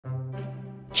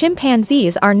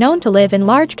Chimpanzees are known to live in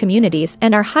large communities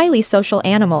and are highly social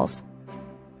animals.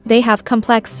 They have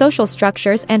complex social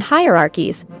structures and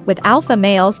hierarchies, with alpha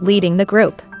males leading the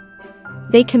group.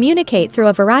 They communicate through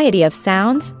a variety of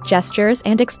sounds, gestures,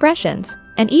 and expressions,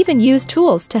 and even use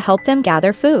tools to help them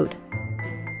gather food.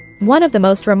 One of the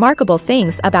most remarkable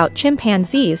things about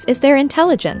chimpanzees is their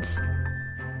intelligence.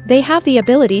 They have the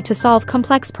ability to solve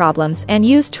complex problems and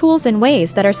use tools in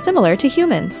ways that are similar to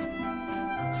humans.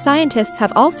 Scientists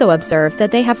have also observed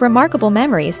that they have remarkable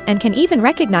memories and can even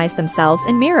recognize themselves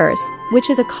in mirrors, which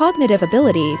is a cognitive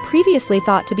ability previously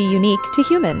thought to be unique to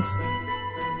humans.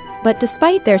 But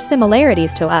despite their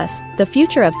similarities to us, the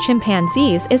future of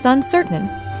chimpanzees is uncertain.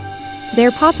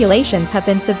 Their populations have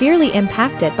been severely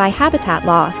impacted by habitat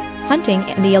loss, hunting,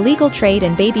 and the illegal trade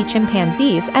in baby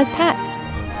chimpanzees as pets.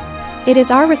 It is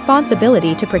our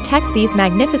responsibility to protect these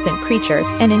magnificent creatures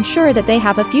and ensure that they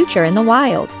have a future in the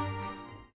wild.